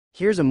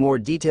Here's a more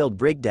detailed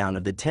breakdown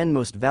of the 10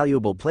 most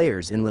valuable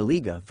players in La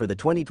Liga for the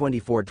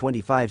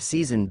 2024-25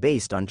 season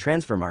based on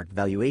Transfermarkt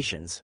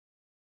valuations.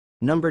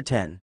 Number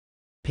 10.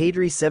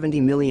 Pedri,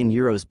 €70 million.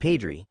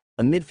 Pedri,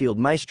 a midfield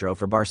maestro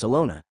for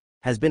Barcelona,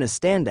 has been a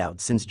standout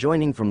since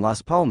joining from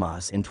Las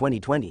Palmas in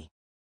 2020.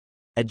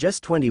 At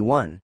just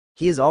 21,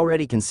 he is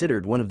already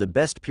considered one of the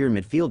best pure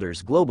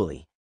midfielders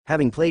globally,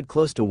 having played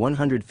close to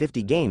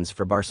 150 games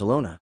for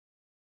Barcelona.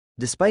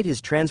 Despite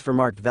his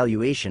Transfermarkt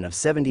valuation of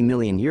 €70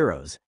 million,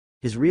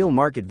 his real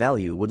market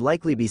value would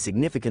likely be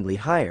significantly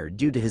higher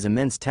due to his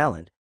immense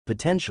talent,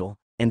 potential,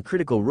 and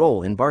critical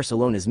role in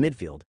Barcelona's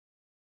midfield.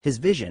 His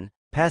vision,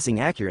 passing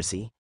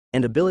accuracy,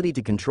 and ability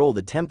to control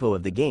the tempo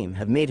of the game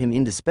have made him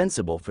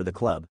indispensable for the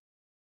club.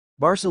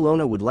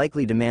 Barcelona would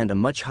likely demand a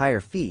much higher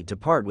fee to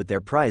part with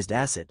their prized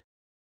asset.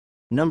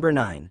 Number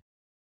 9.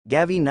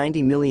 Gavi,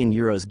 €90 million.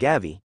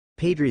 Gavi,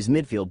 Pedri's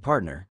midfield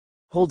partner,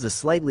 holds a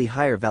slightly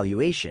higher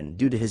valuation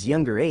due to his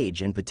younger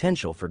age and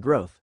potential for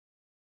growth.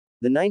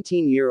 The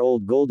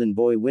 19-year-old Golden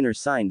Boy winner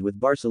signed with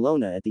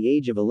Barcelona at the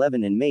age of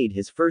 11 and made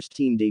his first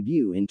team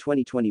debut in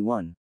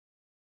 2021.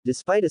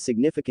 Despite a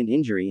significant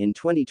injury in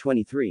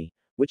 2023,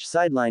 which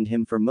sidelined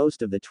him for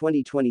most of the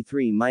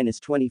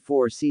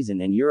 2023-24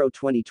 season and Euro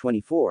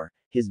 2024,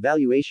 his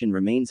valuation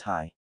remains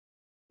high.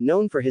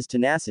 Known for his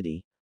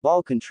tenacity,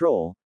 ball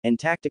control, and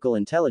tactical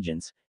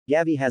intelligence,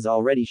 Gavi has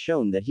already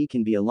shown that he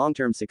can be a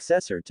long-term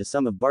successor to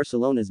some of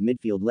Barcelona's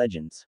midfield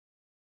legends.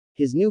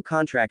 His new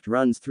contract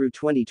runs through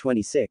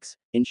 2026,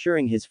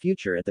 ensuring his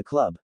future at the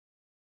club.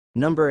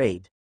 Number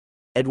 8.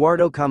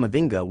 Eduardo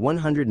Camavinga,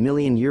 €100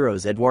 million.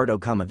 Eduardo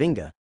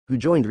Camavinga, who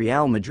joined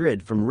Real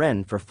Madrid from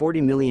Rennes for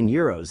 €40 million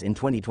in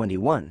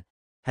 2021,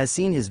 has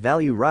seen his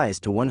value rise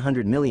to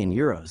 €100 million.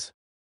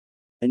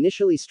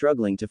 Initially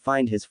struggling to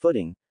find his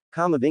footing,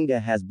 Camavinga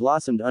has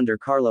blossomed under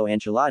Carlo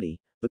Ancelotti,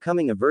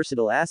 becoming a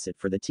versatile asset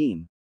for the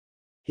team.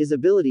 His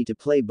ability to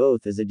play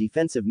both as a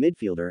defensive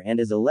midfielder and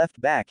as a left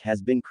back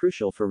has been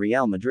crucial for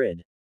Real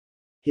Madrid.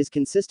 His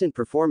consistent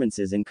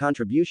performances and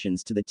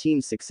contributions to the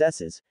team's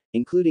successes,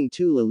 including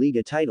 2 La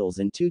Liga titles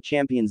and 2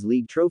 Champions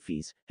League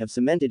trophies, have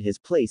cemented his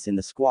place in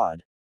the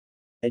squad.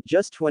 At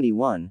just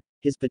 21,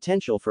 his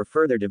potential for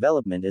further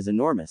development is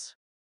enormous.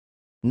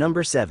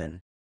 Number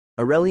 7.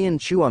 Aurelien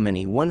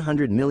Tchouameni,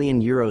 €100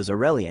 million.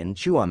 Aurelien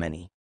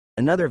Tchouameni,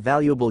 another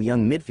valuable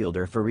young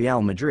midfielder for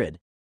Real Madrid,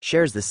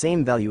 shares the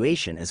same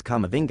valuation as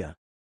Camavinga.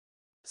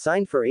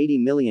 Signed for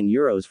 €80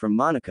 million from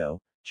Monaco,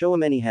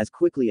 Tchouameni has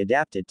quickly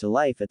adapted to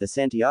life at the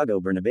Santiago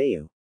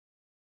Bernabeu.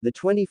 The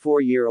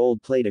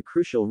 24-year-old played a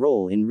crucial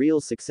role in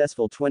Real's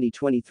successful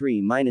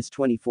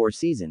 2023-24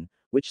 season,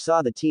 which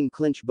saw the team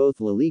clinch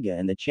both La Liga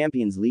and the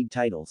Champions League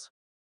titles.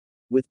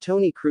 With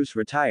Toni Kroos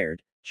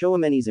retired,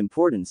 Tchouameni's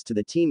importance to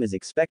the team is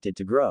expected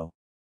to grow.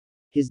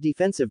 His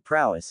defensive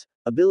prowess,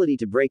 ability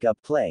to break up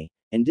play,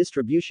 and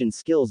distribution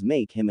skills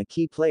make him a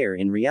key player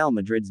in Real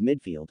Madrid's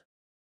midfield.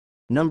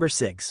 Number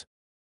 6.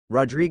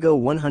 Rodrigo,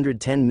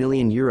 €110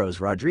 million.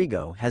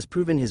 Rodrigo has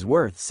proven his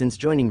worth since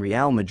joining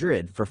Real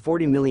Madrid for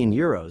 €40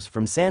 million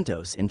from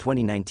Santos in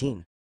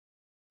 2019.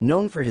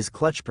 Known for his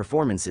clutch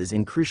performances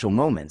in crucial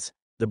moments,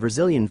 the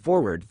Brazilian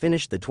forward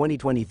finished the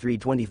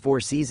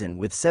 2023-24 season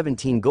with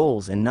 17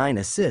 goals and 9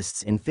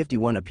 assists in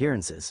 51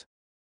 appearances.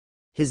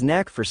 His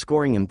knack for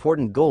scoring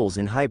important goals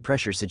in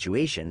high-pressure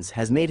situations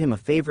has made him a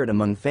favorite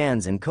among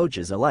fans and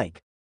coaches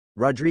alike.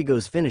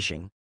 Rodrigo's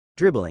finishing,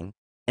 dribbling,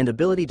 and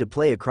ability to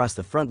play across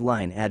the front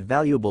line add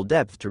valuable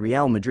depth to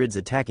Real Madrid's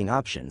attacking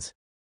options.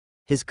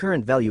 His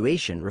current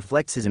valuation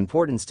reflects his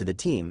importance to the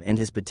team and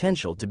his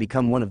potential to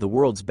become one of the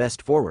world's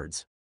best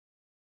forwards.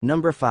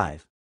 Number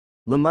 5.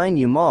 Lamine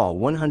Yamal,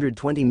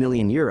 €120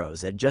 million.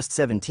 At just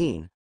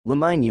 17,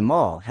 Lamine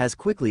Yamal has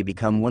quickly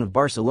become one of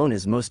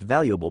Barcelona's most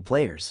valuable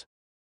players.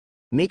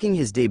 Making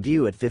his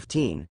debut at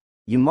 15,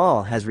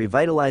 Yamal has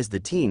revitalized the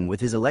team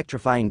with his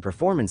electrifying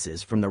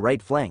performances from the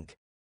right flank.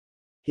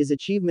 His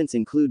achievements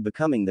include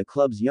becoming the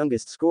club's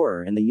youngest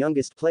scorer and the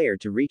youngest player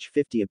to reach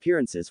 50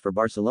 appearances for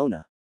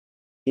Barcelona.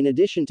 In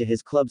addition to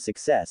his club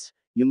success,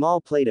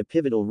 Yamal played a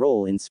pivotal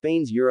role in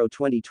Spain's Euro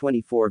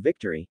 2024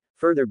 victory,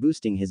 further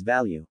boosting his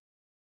value.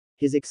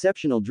 His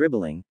exceptional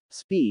dribbling,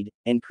 speed,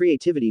 and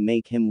creativity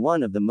make him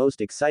one of the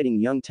most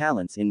exciting young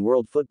talents in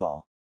world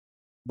football.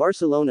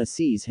 Barcelona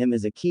sees him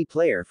as a key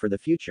player for the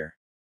future.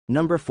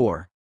 Number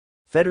 4.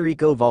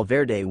 Federico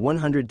Valverde,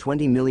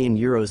 €120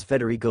 million.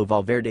 Federico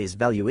Valverde's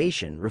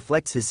valuation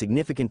reflects his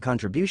significant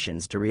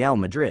contributions to Real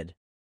Madrid.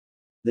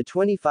 The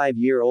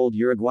 25-year-old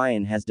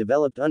Uruguayan has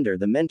developed under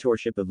the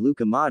mentorship of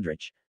Luka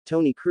Modric,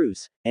 Toni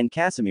Kroos, and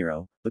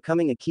Casemiro,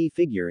 becoming a key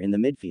figure in the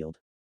midfield.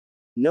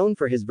 Known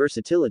for his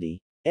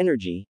versatility,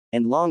 energy,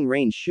 and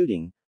long-range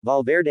shooting,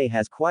 Valverde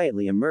has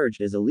quietly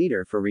emerged as a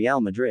leader for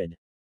Real Madrid.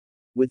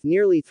 With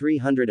nearly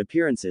 300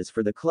 appearances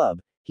for the club,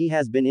 he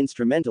has been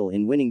instrumental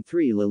in winning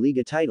 3 La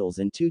Liga titles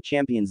and 2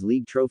 Champions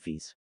League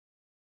trophies.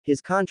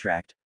 His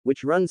contract,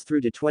 which runs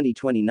through to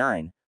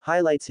 2029,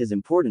 highlights his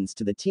importance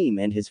to the team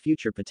and his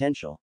future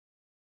potential.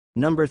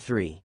 Number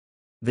 3.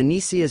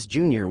 Vinicius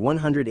Jr.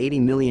 €180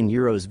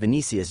 million.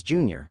 Vinicius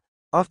Jr.,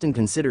 often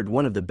considered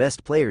one of the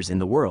best players in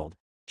the world,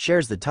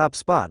 shares the top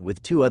spot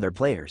with two other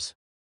players.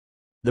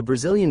 The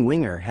Brazilian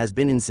winger has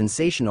been in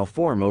sensational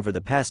form over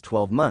the past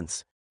 12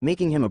 months,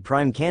 making him a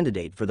prime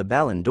candidate for the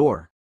Ballon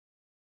d'Or.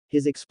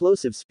 His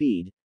explosive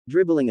speed,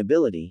 dribbling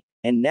ability,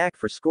 and knack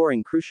for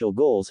scoring crucial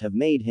goals have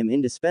made him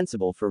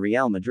indispensable for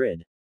Real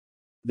Madrid.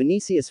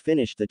 Vinicius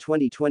finished the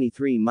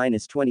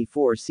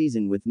 2023-24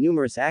 season with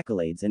numerous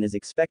accolades and is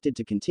expected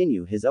to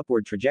continue his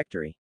upward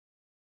trajectory.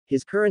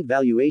 His current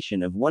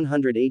valuation of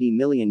 €180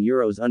 million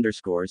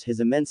underscores his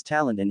immense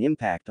talent and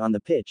impact on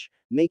the pitch,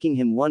 making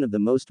him one of the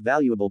most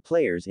valuable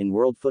players in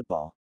world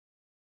football.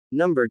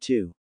 Number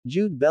 2.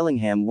 Jude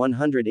Bellingham,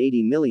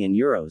 €180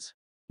 million.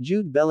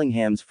 Jude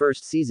Bellingham's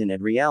first season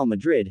at Real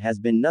Madrid has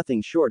been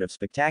nothing short of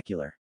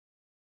spectacular.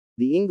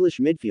 The English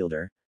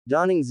midfielder,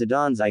 donning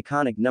Zidane's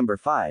iconic number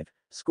 5,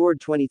 scored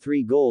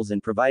 23 goals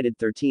and provided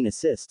 13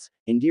 assists,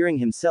 endearing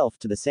himself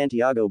to the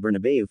Santiago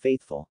Bernabeu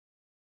faithful.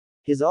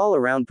 His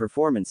all-around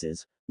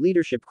performances,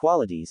 leadership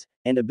qualities,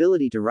 and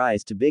ability to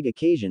rise to big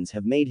occasions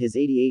have made his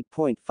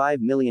 €88.5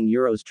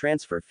 million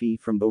transfer fee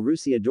from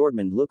Borussia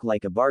Dortmund look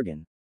like a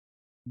bargain.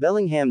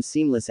 Bellingham's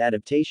seamless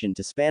adaptation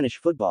to Spanish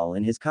football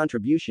and his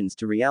contributions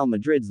to Real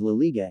Madrid's La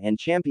Liga and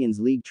Champions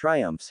League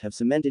triumphs have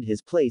cemented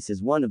his place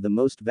as one of the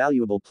most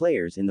valuable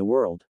players in the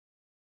world.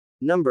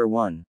 Number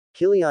 1.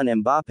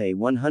 Kylian Mbappe,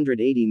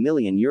 €180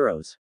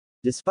 million.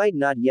 Despite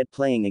not yet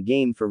playing a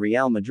game for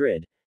Real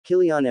Madrid,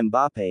 Kylian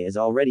Mbappe is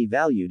already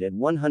valued at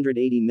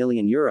 €180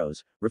 million,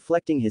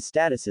 reflecting his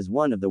status as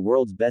one of the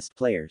world's best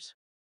players.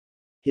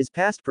 His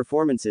past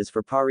performances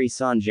for Paris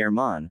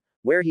Saint-Germain,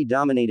 where he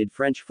dominated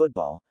French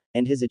football,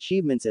 and his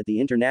achievements at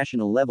the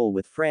international level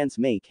with France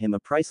make him a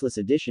priceless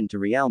addition to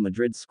Real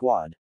Madrid's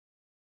squad.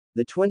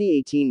 The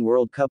 2018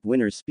 World Cup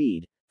winner's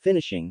speed,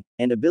 finishing,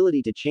 and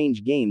ability to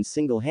change games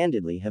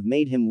single-handedly have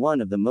made him one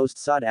of the most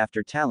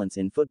sought-after talents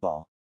in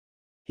football.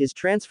 His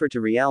transfer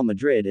to Real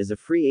Madrid as a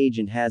free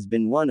agent has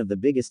been one of the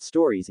biggest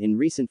stories in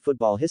recent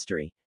football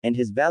history, and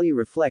his value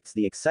reflects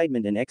the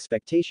excitement and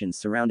expectations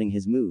surrounding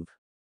his move.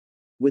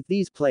 With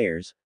these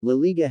players, La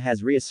Liga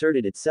has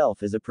reasserted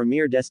itself as a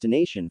premier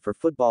destination for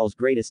football's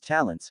greatest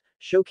talents,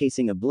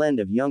 showcasing a blend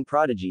of young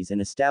prodigies and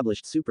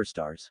established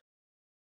superstars.